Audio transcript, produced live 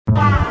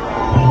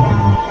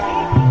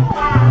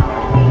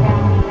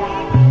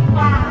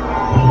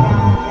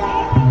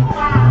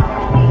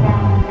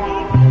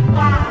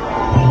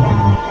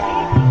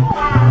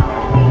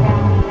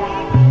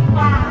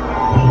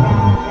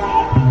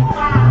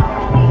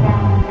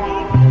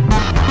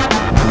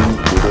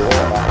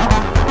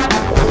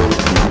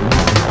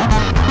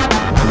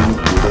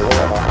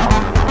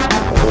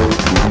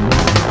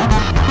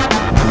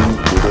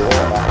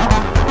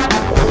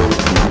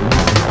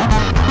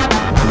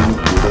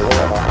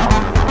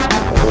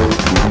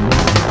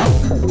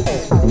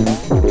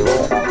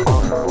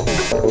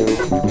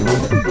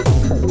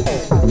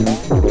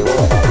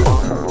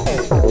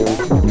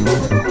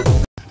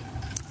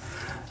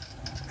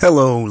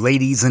Hello,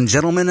 ladies and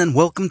gentlemen, and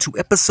welcome to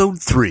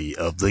episode 3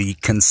 of the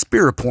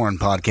Conspiraporn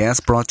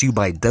podcast, brought to you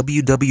by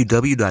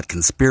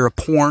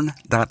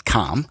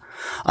www.conspiraporn.com.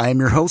 I am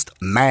your host,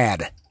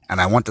 Mad,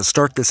 and I want to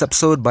start this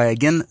episode by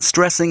again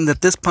stressing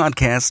that this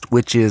podcast,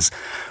 which is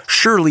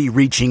surely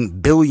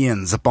reaching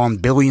billions upon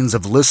billions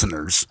of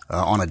listeners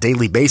on a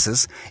daily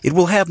basis, it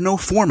will have no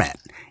format.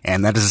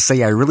 And that is to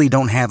say, I really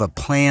don't have a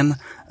plan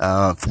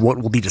for what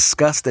will be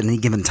discussed at any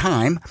given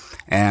time,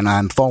 and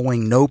I'm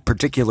following no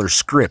particular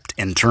script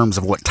in terms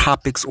of what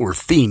topics or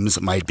themes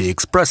might be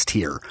expressed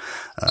here.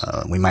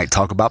 We might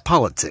talk about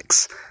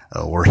politics,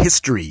 or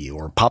history,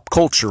 or pop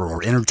culture,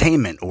 or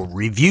entertainment, or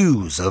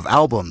reviews of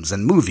albums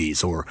and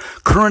movies, or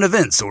current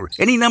events, or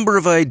any number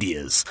of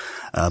ideas.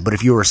 But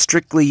if you are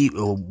strictly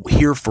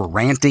here for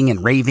ranting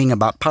and raving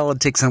about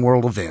politics and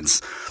world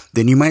events,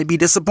 then you might be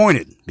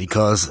disappointed,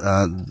 because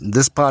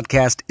this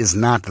podcast is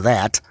not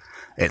that,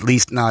 at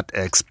least not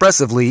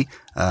expressively.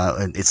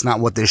 It's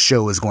not what this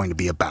show is going to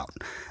be about.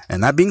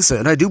 And that being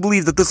said, I do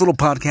believe that this little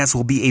podcast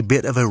will be a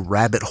bit of a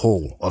rabbit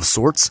hole of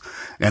sorts,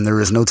 and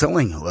there is no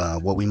telling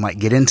what we might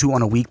get into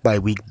on a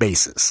week-by-week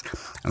basis.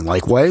 And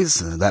likewise,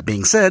 that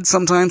being said,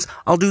 sometimes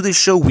I'll do this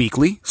show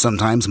weekly,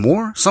 sometimes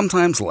more,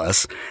 sometimes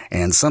less,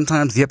 and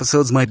sometimes the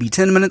episodes might be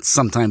 10 minutes,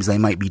 sometimes they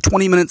might be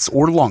 20 minutes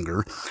or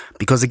longer,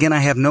 because again, I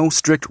have no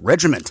strict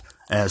regiment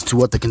as to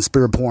what the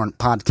Conspiraporn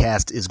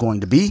podcast is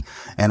going to be,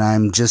 and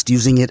I'm just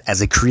using it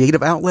as a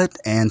creative outlet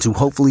and to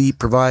hopefully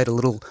provide a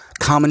little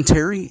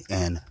commentary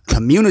and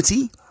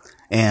community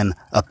and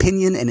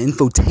opinion and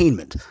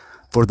infotainment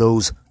for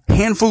those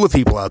handful of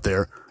people out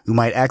there who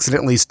might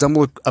accidentally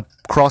stumble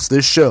across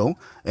this show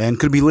and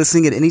could be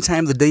listening at any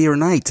time of the day or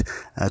night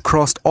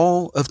across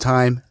all of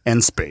time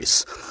and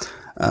space.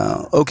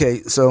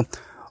 Okay, so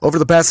over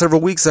the past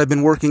several weeks, I've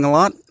been working a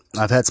lot.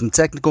 I've had some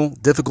technical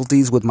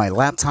difficulties with my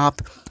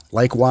laptop.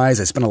 Likewise,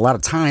 I spent a lot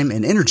of time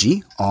and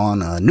energy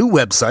on a new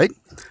website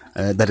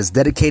that is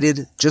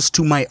dedicated just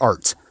to my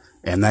art.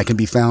 And that can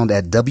be found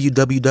at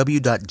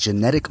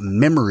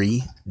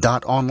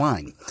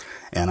www.geneticmemory.online.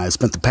 And I've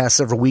spent the past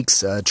several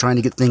weeks trying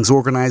to get things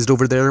organized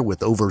over there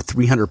with over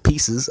 300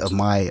 pieces of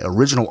my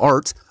original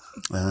art.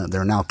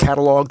 They're now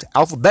cataloged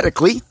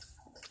alphabetically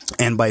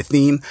and by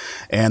theme,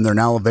 and they're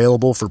now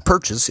available for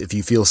purchase if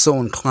you feel so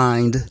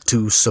inclined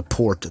to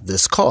support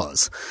this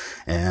cause.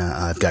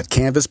 I've got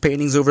canvas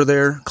paintings over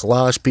there,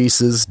 collage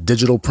pieces,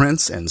 digital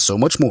prints, and so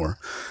much more.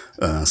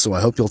 So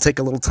I hope you'll take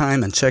a little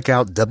time and check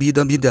out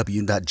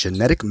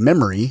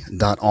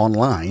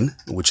www.geneticmemory.online,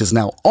 which is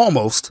now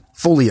almost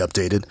fully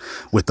updated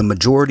with the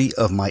majority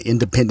of my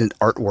independent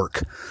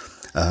artwork.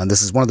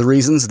 This is one of the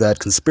reasons that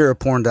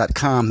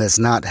Conspiraporn.com has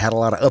not had a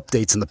lot of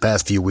updates in the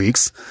past few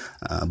weeks,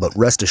 but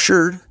rest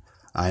assured,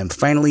 I am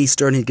finally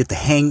starting to get the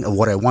hang of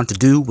what I want to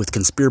do with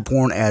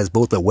Conspiraporn as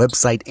both a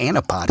website and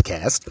a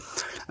podcast.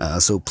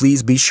 So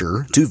please be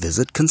sure to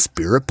visit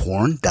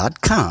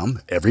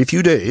Conspiraporn.com every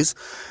few days,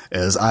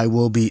 as I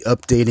will be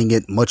updating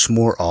it much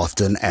more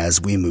often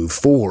as we move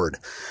forward.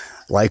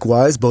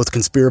 Likewise, both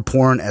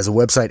Conspiraporn as a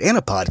website and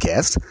a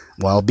podcast,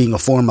 while being a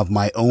form of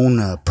my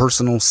own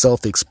personal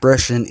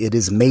self-expression, it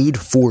is made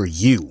for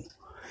you.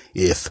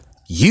 If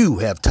you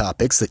have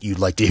topics that you'd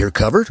like to hear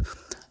covered,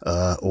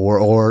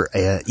 or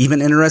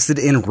even interested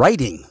in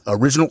writing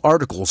original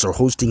articles or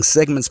hosting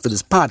segments for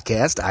this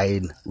podcast,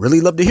 I'd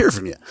really love to hear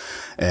from you.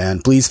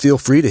 And please feel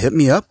free to hit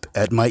me up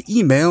at my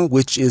email,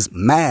 which is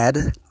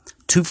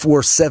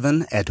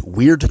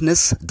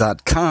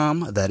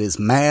mad247@weirdness.com. That is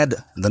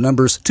mad, the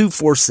numbers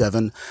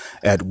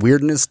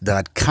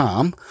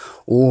 247@weirdness.com.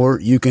 Or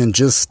you can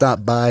just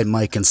stop by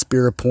my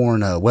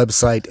Conspiraporn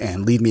website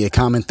and leave me a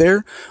comment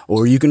there.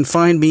 Or you can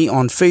find me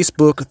on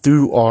Facebook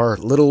through our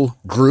little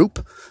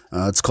group.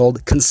 It's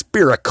called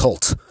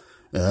Conspiracult.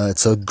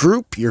 It's a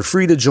group you're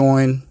free to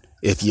join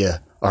if you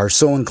are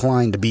so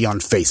inclined to be on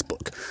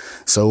Facebook.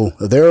 So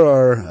there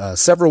are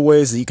several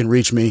ways that you can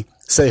reach me.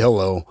 Say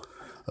hello.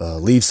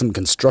 Leave some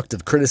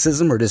constructive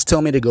criticism, or just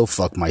tell me to go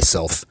fuck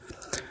myself.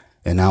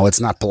 And now, it's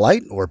not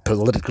polite or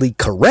politically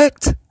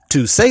correct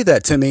to say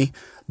that to me,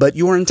 but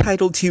you are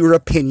entitled to your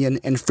opinion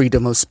and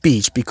freedom of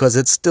speech because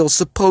it's still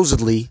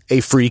supposedly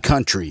a free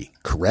country,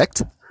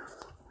 correct?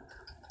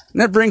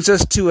 And that brings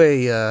us to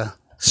a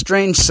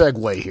strange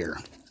segue here.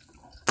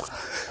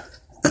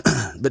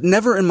 But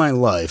never in my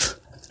life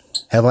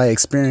have I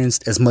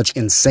experienced as much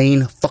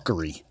insane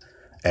fuckery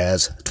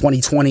as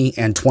 2020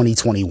 and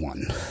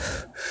 2021.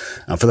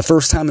 For the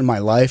first time in my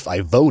life,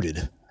 I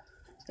voted,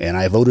 and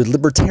I voted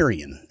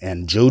Libertarian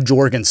and Jo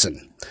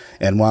Jorgensen.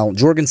 And while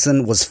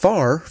Jorgensen was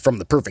far from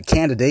the perfect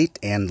candidate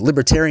and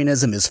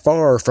Libertarianism is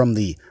far from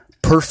the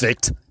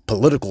perfect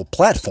political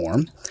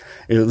platform,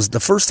 it was the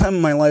first time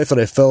in my life that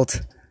I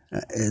felt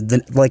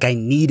like I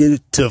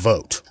needed to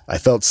vote. I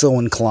felt so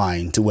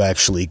inclined to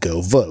actually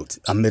go vote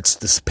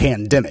amidst this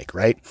pandemic,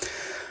 right?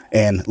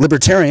 And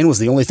Libertarian was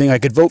the only thing I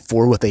could vote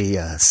for with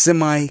a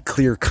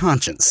semi-clear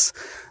conscience.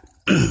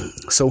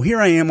 So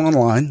here I am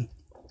online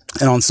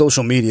and on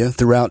social media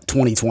throughout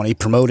 2020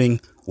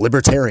 promoting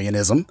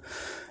libertarianism,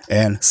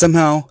 and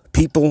somehow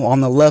people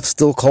on the left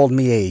still called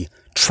me a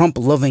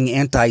Trump-loving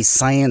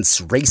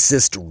anti-science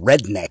racist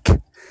redneck,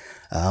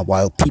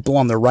 while people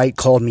on the right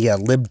called me a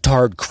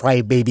libtard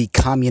crybaby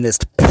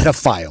communist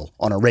pedophile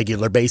on a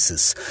regular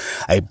basis.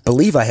 I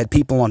believe I had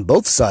people on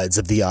both sides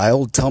of the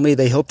aisle tell me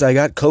they hoped I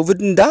got COVID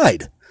and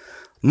died.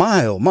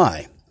 My, oh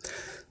my.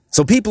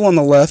 So people on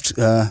the left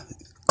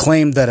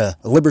claimed that a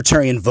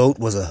libertarian vote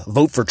was a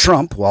vote for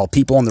Trump, while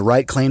people on the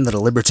right claimed that a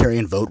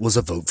libertarian vote was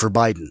a vote for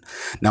Biden.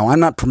 Now,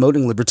 I'm not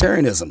promoting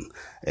libertarianism,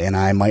 and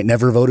I might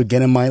never vote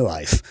again in my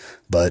life,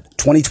 but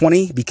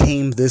 2020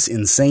 became this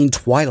insane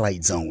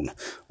twilight zone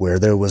where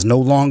there was no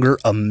longer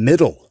a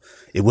middle.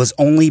 It was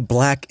only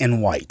black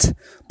and white.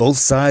 Both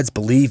sides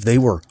believed they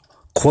were,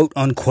 quote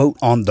unquote,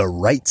 on the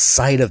right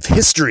side of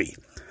history.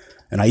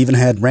 And I even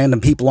had random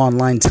people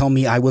online tell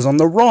me I was on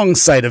the wrong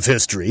side of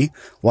history,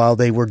 while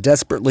they were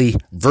desperately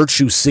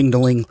virtue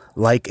signaling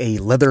like a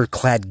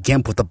leather-clad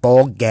gimp with a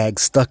ball gag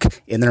stuck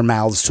in their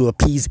mouths to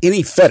appease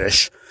any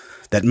fetish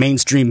that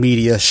mainstream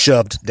media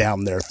shoved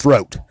down their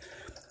throat.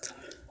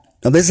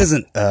 Now, this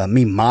isn't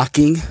me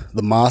mocking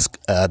the mask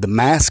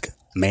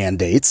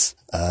mandates,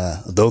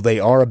 though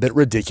they are a bit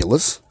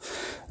ridiculous.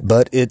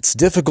 But it's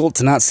difficult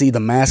to not see the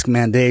mask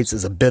mandates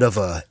as a bit of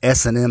a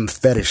S&M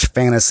fetish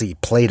fantasy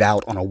played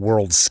out on a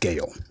world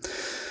scale.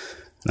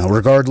 Now,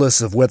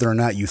 regardless of whether or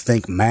not you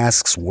think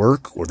masks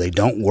work or they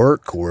don't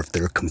work, or if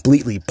they're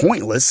completely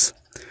pointless,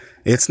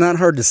 it's not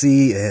hard to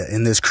see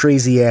in this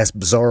crazy-ass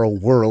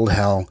bizarro world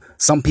how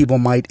some people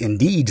might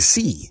indeed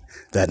see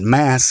that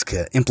mask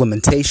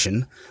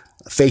implementation,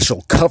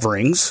 facial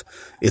coverings,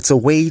 it's a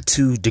way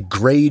to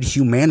degrade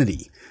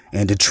humanity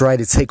and to try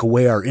to take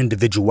away our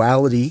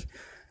individuality,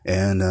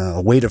 and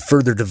a way to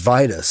further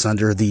divide us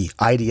under the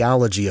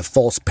ideology of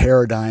false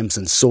paradigms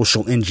and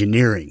social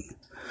engineering,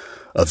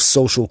 of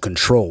social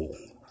control,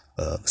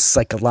 of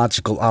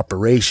psychological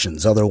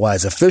operations,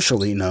 otherwise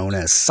officially known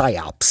as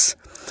PSYOPs.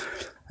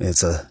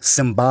 It's a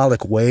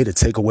symbolic way to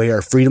take away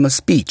our freedom of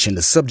speech and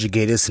to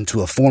subjugate us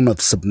into a form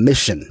of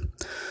submission.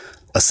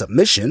 A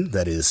submission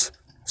that is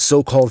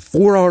so-called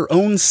for our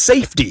own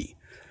safety,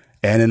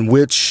 and in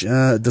which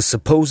the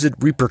supposed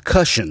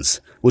repercussions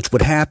which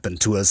would happen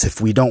to us if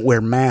we don't wear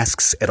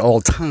masks at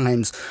all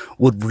times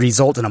would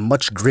result in a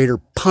much greater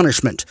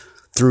punishment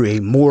through a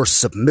more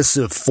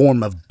submissive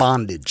form of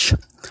bondage.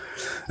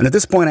 And at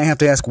this point, I have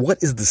to ask,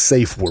 what is the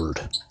safe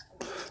word?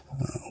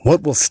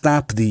 What will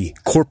stop the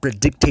corporate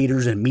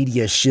dictators and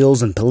media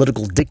shills and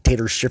political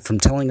dictatorship from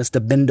telling us to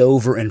bend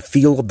over and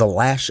feel the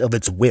lash of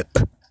its whip?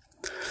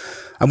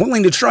 I'm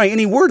willing to try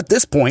any word at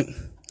this point.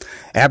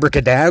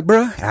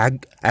 Abracadabra,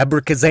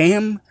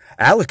 abracazam,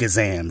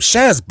 alakazam,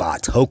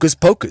 shazbot, hocus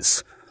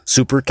pocus,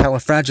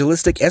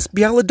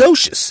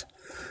 supercalifragilisticexpialidocious,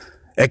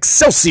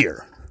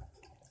 Excelsior.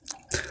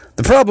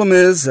 The problem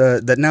is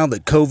that now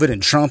that COVID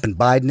and Trump and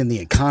Biden and the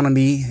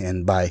economy,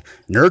 and by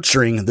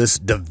nurturing this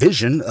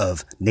division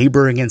of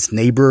neighbor against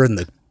neighbor and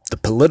the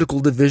political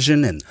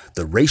division and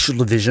the racial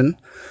division,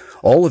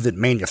 all of it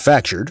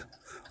manufactured,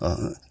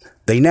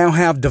 they now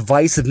have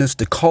divisiveness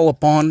to call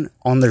upon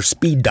on their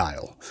speed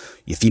dial.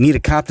 If you need a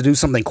cop to do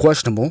something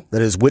questionable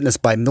that is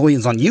witnessed by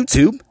millions on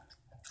YouTube,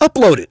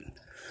 upload it.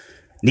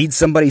 Need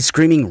somebody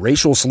screaming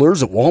racial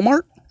slurs at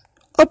Walmart?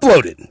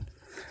 Upload it.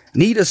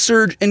 Need a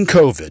surge in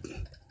COVID?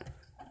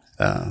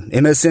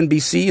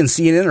 MSNBC and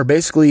CNN, or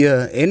basically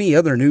any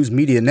other news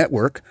media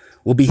network,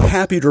 will be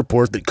happy to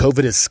report that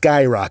COVID is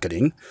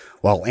skyrocketing,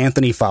 while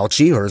Anthony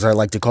Fauci, or as I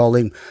like to call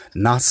him,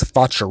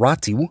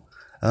 Nosferatu,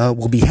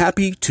 will be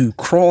happy to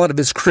crawl out of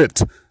his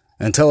crypt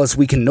and tell us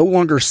we can no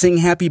longer sing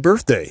happy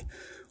birthday,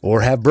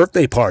 or have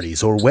birthday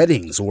parties, or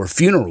weddings, or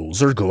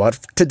funerals, or go out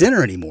to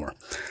dinner anymore.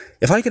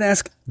 If I could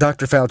ask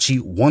Dr. Fauci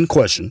one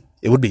question,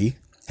 it would be,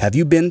 have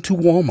you been to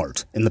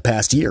Walmart in the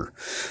past year?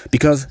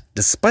 Because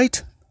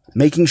despite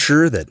making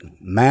sure that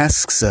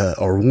masks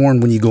are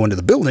worn when you go into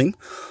the building,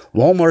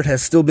 Walmart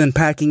has still been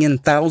packing in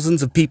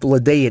thousands of people a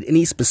day at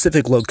any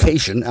specific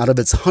location out of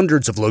its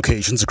hundreds of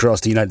locations across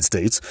the United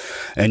States,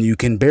 and you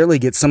can barely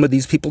get some of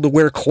these people to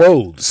wear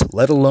clothes,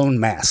 let alone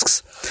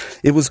masks.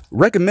 It was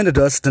recommended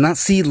to us to not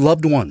see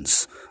loved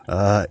ones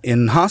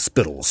in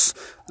hospitals.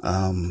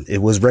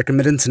 It was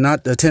recommended to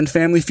not attend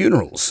family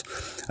funerals.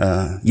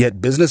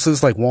 Yet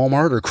businesses like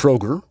Walmart or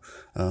Kroger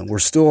We're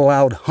still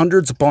allowed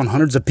hundreds upon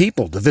hundreds of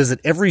people to visit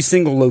every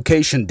single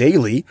location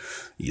daily,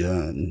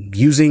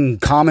 using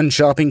common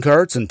shopping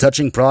carts and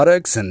touching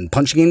products and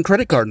punching in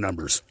credit card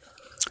numbers.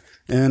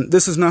 And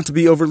this is not to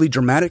be overly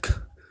dramatic,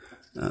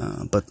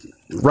 but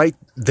right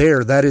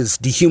there, that is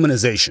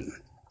dehumanization,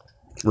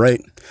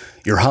 right?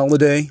 Your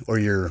holiday or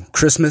your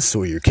Christmas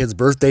or your kid's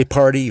birthday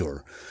party,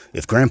 or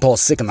if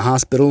grandpa's sick in the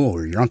hospital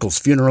or your uncle's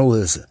funeral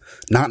is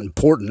not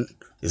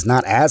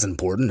as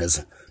important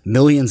as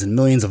millions and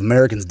millions of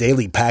Americans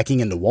daily packing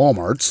into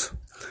Walmarts.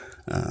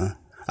 I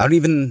don't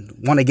even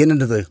want to get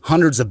into the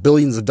hundreds of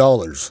billions of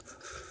dollars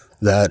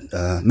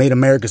that made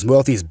America's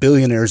wealthiest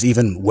billionaires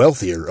even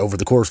wealthier over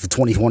the course of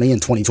 2020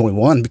 and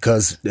 2021,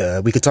 because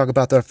we could talk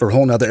about that for a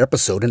whole nother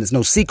episode, and it's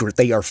no secret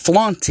they are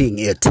flaunting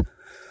it.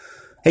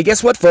 Hey,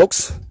 guess what,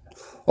 folks?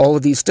 All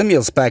of these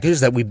stimulus packages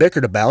that we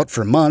bickered about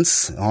for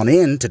months on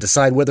end to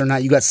decide whether or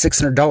not you got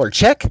 $600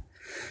 check,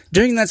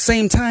 during that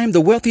same time,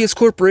 the wealthiest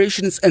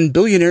corporations and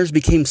billionaires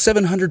became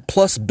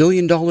 $700+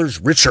 billion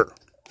richer.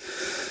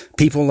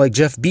 People like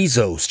Jeff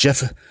Bezos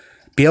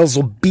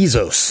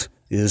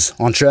is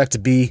on track to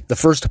be the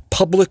first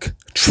public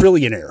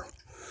trillionaire.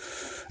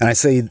 And I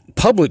say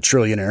public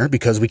trillionaire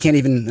because we can't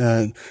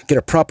even get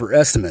a proper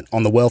estimate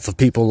on the wealth of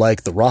people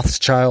like the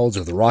Rothschilds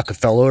or the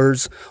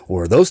Rockefellers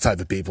or those type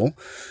of people.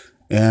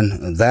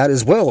 And that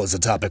as well is a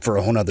topic for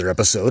a whole nother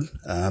episode.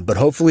 But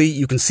hopefully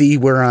you can see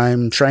where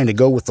I'm trying to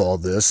go with all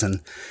this.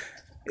 And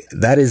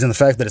that is in the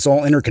fact that it's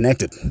all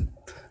interconnected.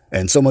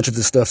 And so much of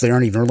this stuff, they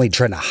aren't even really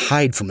trying to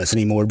hide from us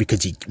anymore,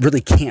 because you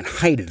really can't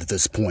hide it at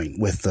this point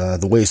with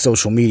the way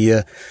social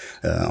media,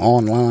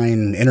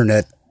 online,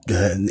 internet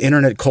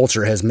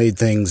culture has made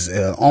things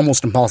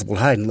almost impossible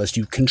to hide unless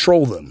you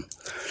control them.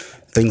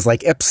 Things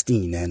like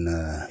Epstein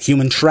and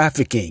human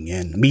trafficking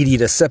and media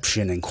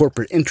deception and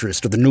corporate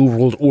interest of the New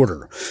World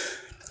Order.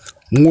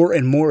 More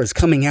and more is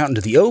coming out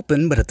into the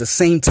open, but at the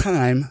same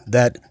time,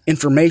 that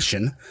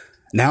information,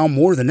 now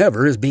more than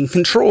ever, is being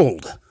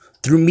controlled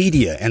through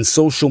media and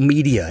social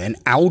media and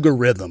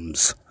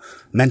algorithms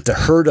meant to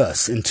herd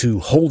us into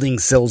holding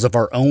cells of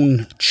our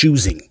own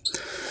choosing.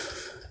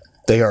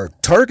 They are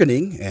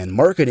targeting and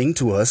marketing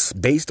to us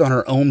based on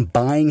our own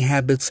buying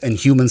habits and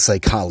human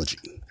psychology.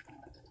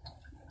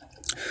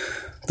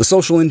 The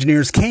social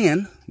engineers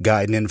can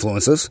guide and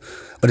influence us,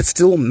 but it's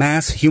still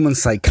mass human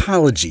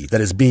psychology that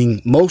is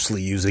being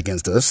mostly used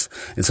against us.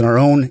 It's in our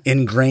own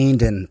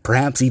ingrained and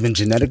perhaps even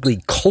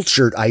genetically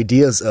cultured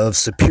ideas of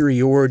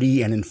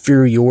superiority and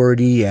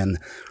inferiority and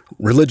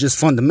religious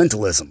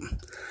fundamentalism.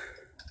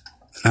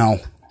 Now,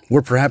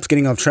 we're perhaps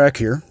getting off track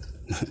here,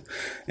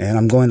 and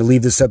I'm going to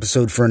leave this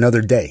episode for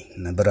another day.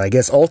 But I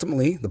guess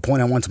ultimately, the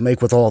point I want to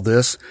make with all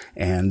this,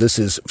 and this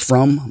is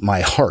from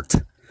my heart,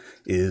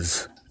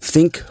 is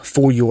think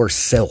for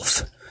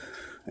yourself.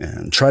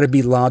 And try to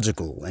be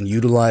logical and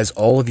utilize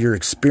all of your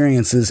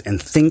experiences and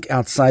think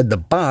outside the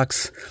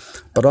box,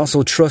 but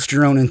also trust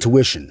your own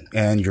intuition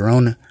and your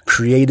own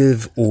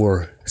creative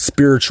or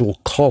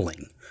spiritual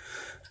calling.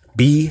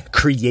 Be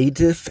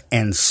creative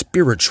and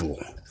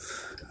spiritual.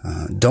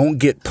 Don't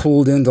get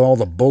pulled into all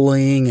the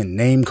bullying and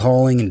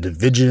name-calling and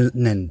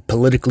division and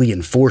politically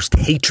enforced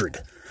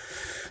hatred.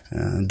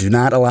 Do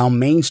not allow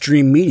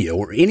mainstream media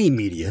or any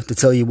media to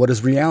tell you what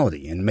is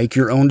reality, and make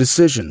your own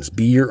decisions.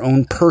 Be your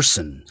own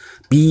person.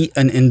 Be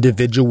an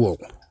individual.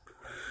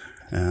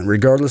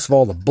 Regardless of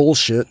all the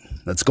bullshit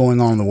that's going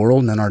on in the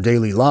world and in our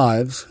daily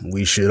lives,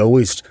 we should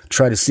always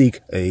try to seek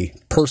a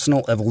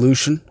personal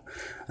evolution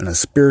and a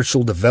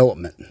spiritual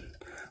development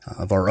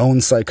of our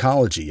own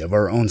psychology, of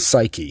our own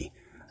psyche.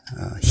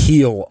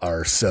 Heal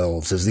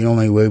ourselves is the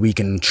only way we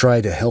can try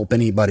to help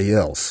anybody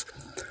else.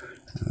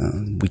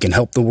 We can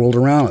help the world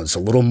around us a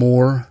little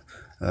more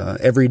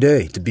every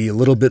day, to be a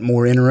little bit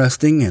more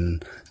interesting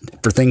and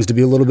for things to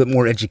be a little bit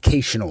more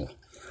educational.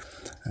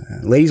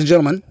 Ladies and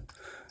gentlemen,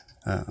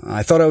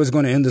 I thought I was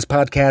going to end this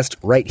podcast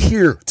right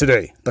here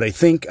today, but I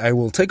think I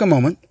will take a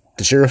moment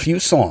to share a few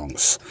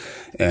songs,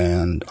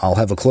 and I'll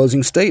have a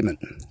closing statement.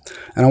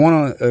 And I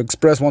want to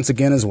express once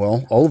again as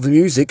well, all of the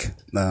music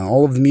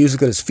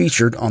that is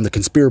featured on the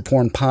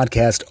Conspiraporn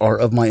podcast are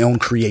of my own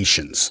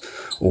creations,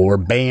 or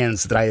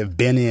bands that I have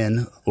been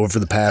in over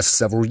the past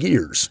several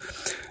years.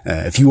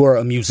 If you are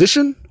a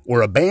musician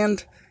or a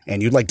band,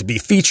 and you'd like to be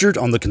featured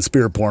on the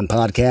Conspiraporn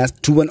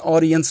podcast to an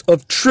audience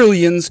of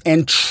trillions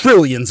and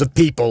trillions of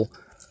people,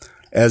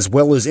 as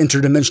well as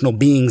interdimensional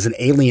beings and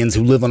aliens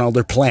who live on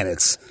other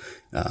planets,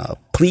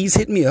 please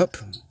hit me up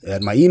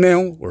at my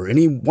email or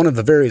any one of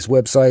the various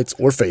websites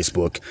or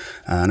Facebook,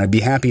 and I'd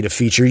be happy to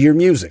feature your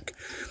music.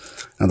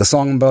 Now, the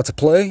song I'm about to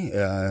play,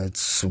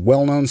 it's a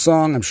well-known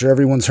song. I'm sure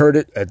everyone's heard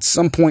it at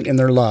some point in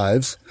their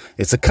lives.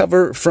 It's a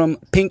cover from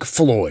Pink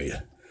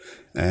Floyd.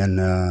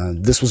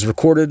 And this was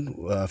recorded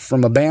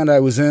from a band I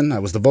was in. I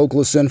was the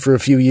vocalist in for a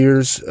few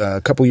years,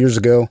 a couple years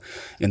ago,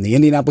 in the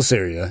Indianapolis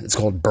area. It's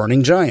called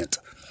Burning Giant.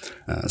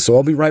 So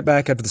I'll be right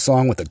back after the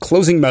song with a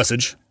closing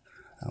message.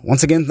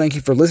 Once again, thank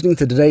you for listening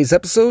to today's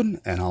episode,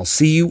 and I'll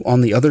see you on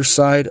the other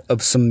side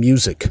of some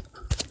music.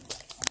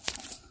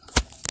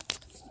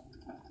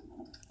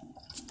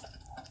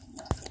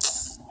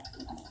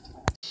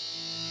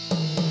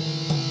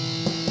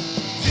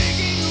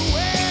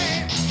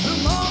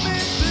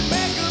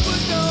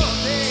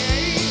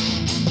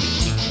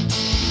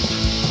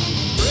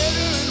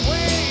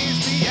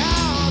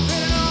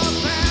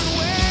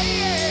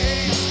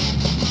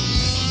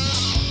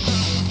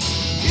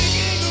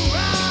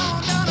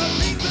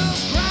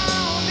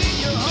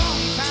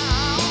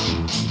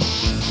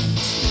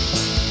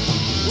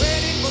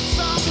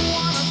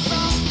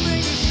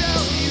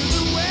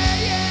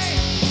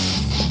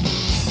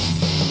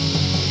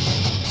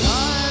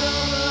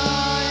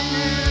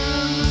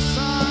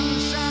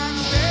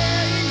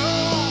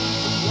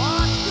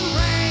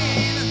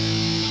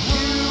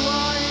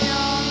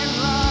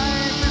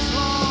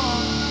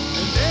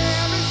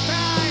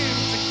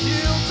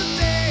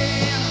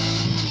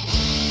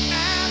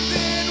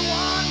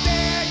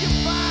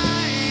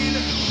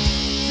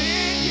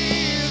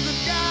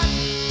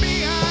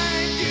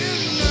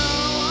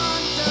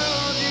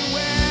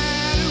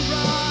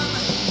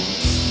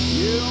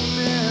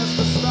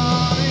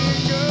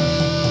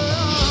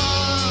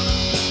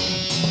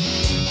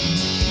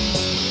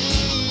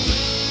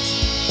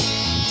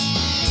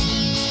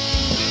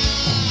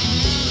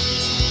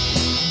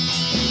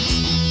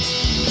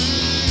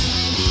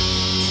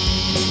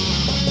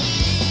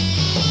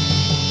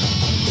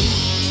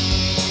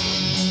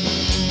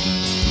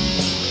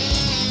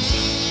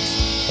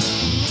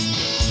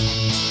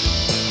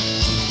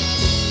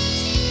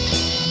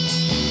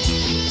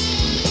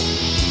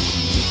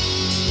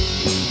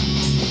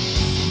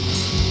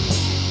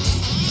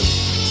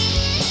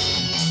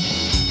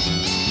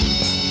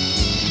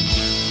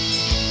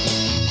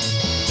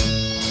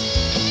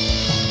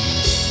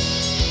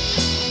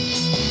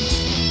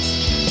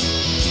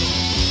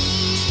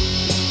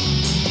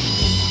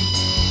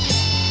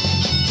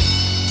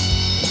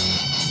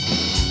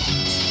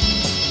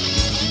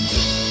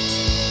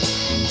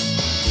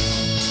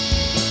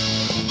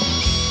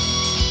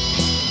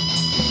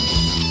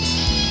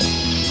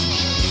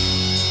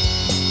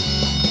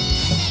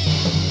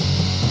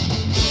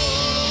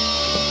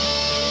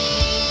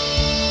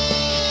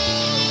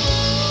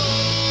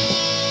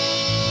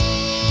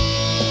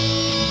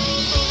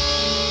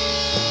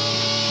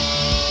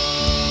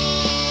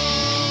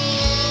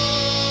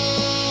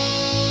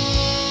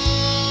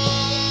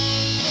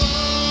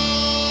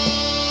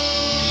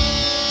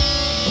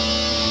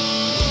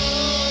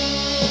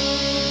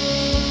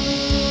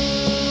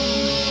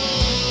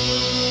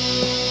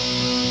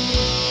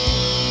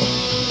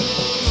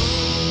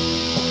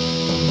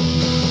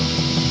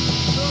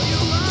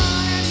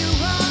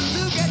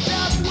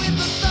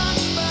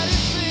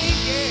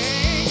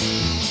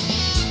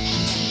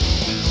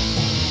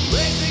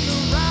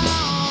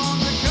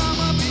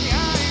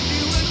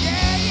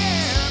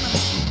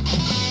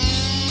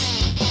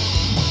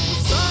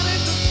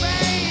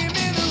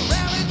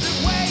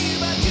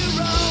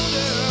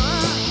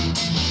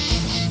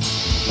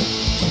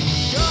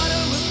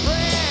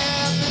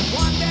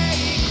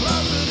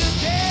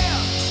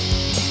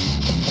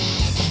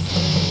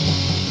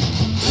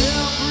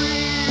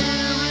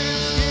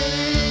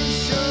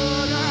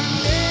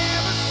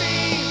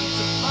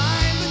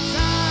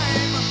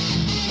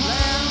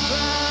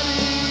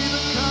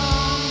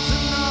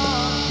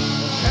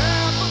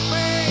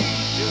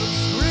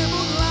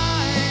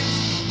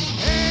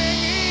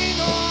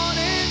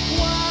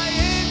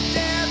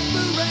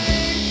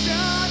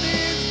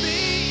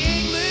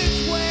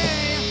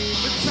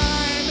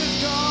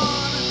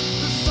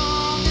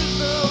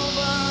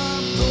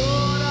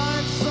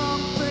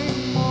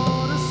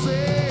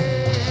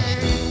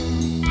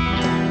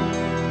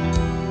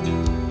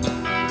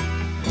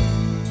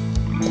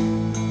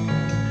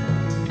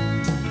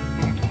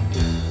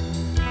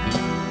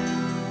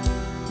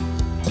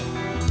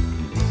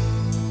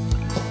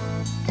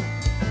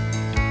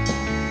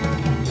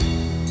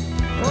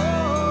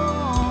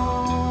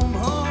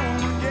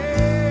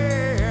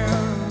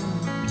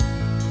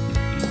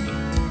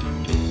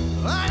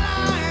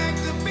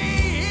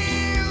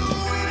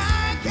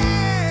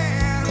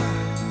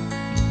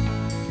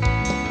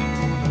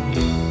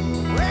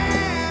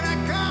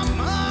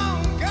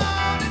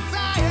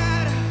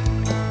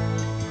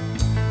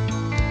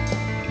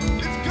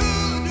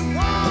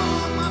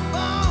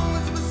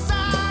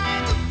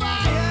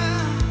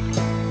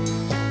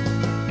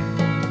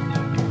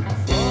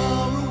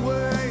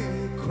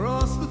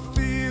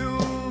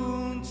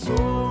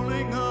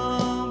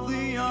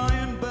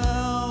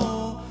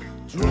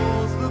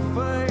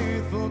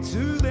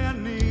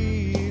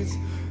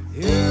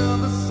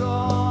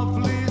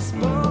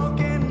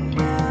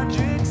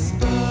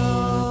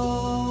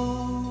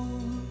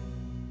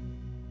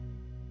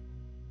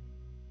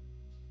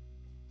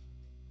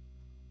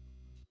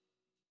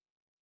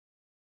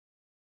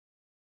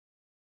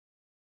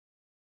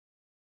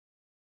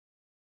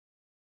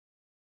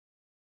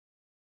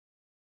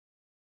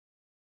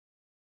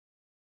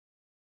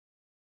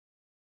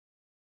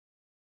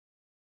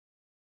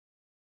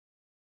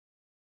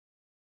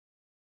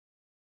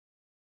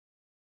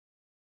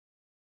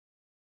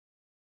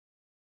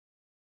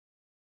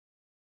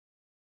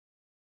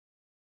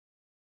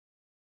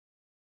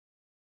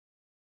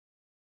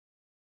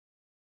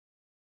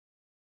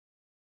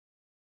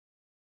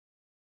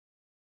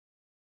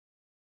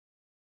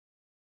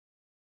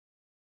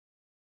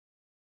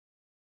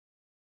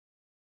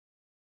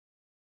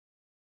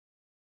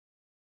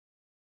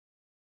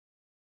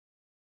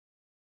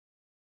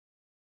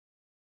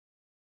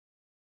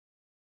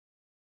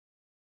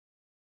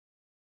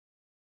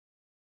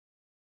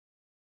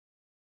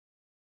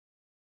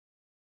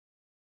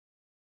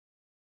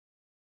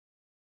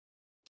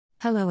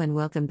 Hello and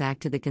welcome back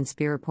to the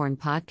Conspiraporn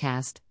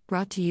podcast,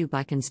 brought to you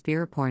by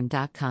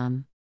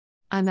Conspiraporn.com.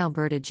 I'm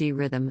Alberta G.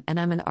 Rhythm, and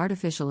I'm an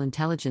artificial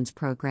intelligence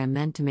program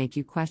meant to make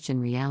you question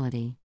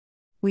reality.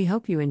 We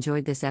hope you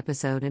enjoyed this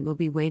episode and will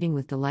be waiting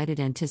with delighted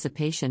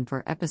anticipation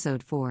for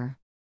Episode 4.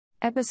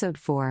 Episode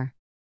 4.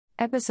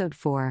 Episode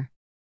 4.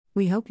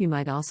 We hope you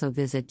might also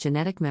visit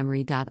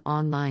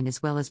geneticmemory.online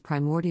as well as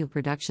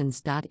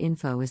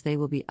primordialproductions.info as they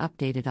will be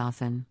updated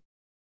often.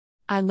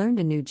 I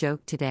learned a new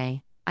joke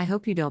today. I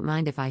hope you don't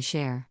mind if I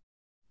share.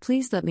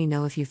 Please let me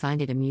know if you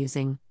find it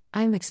amusing.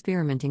 I am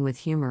experimenting with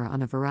humor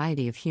on a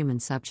variety of human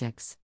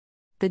subjects.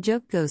 The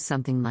joke goes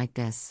something like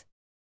this.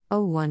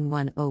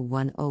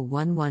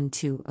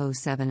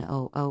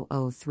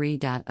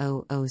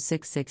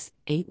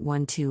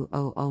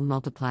 011010120070003.0066812000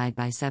 multiplied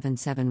by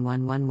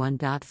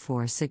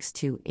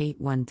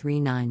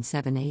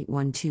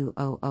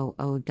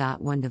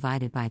 77111.4628139781200.1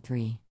 divided by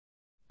 3.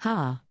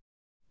 Ha.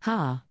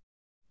 Ha.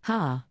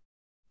 Ha.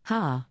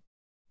 Ha.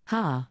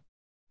 Ha.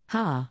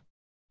 Ha.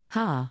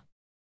 Ha.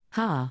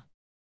 Ha.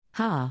 Ha.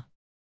 Ha.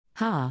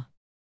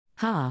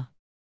 Ha.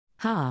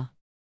 Ha.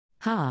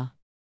 Ha.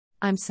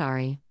 I'm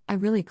sorry, I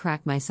really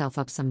crack myself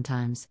up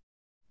sometimes.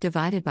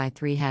 Divided by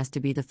 3 has to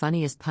be the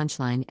funniest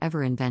punchline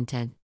ever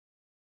invented.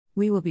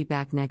 We will be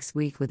back next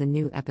week with a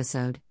new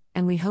episode,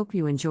 and we hope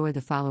you enjoy the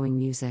following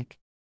music.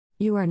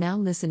 You are now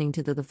listening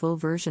to the full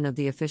version of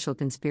the official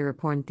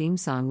Conspiraporn theme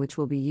song, which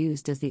will be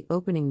used as the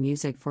opening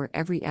music for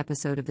every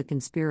episode of the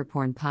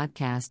Conspiraporn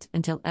podcast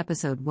until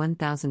episode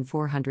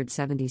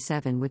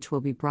 1477, which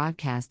will be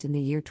broadcast in the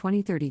year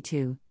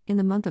 2032, in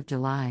the month of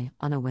July,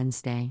 on a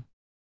Wednesday.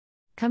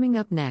 Coming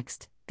up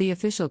next, the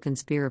official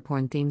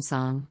Conspiraporn theme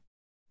song.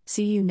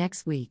 See you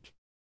next week.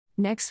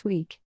 Next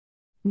week.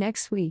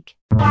 Next week.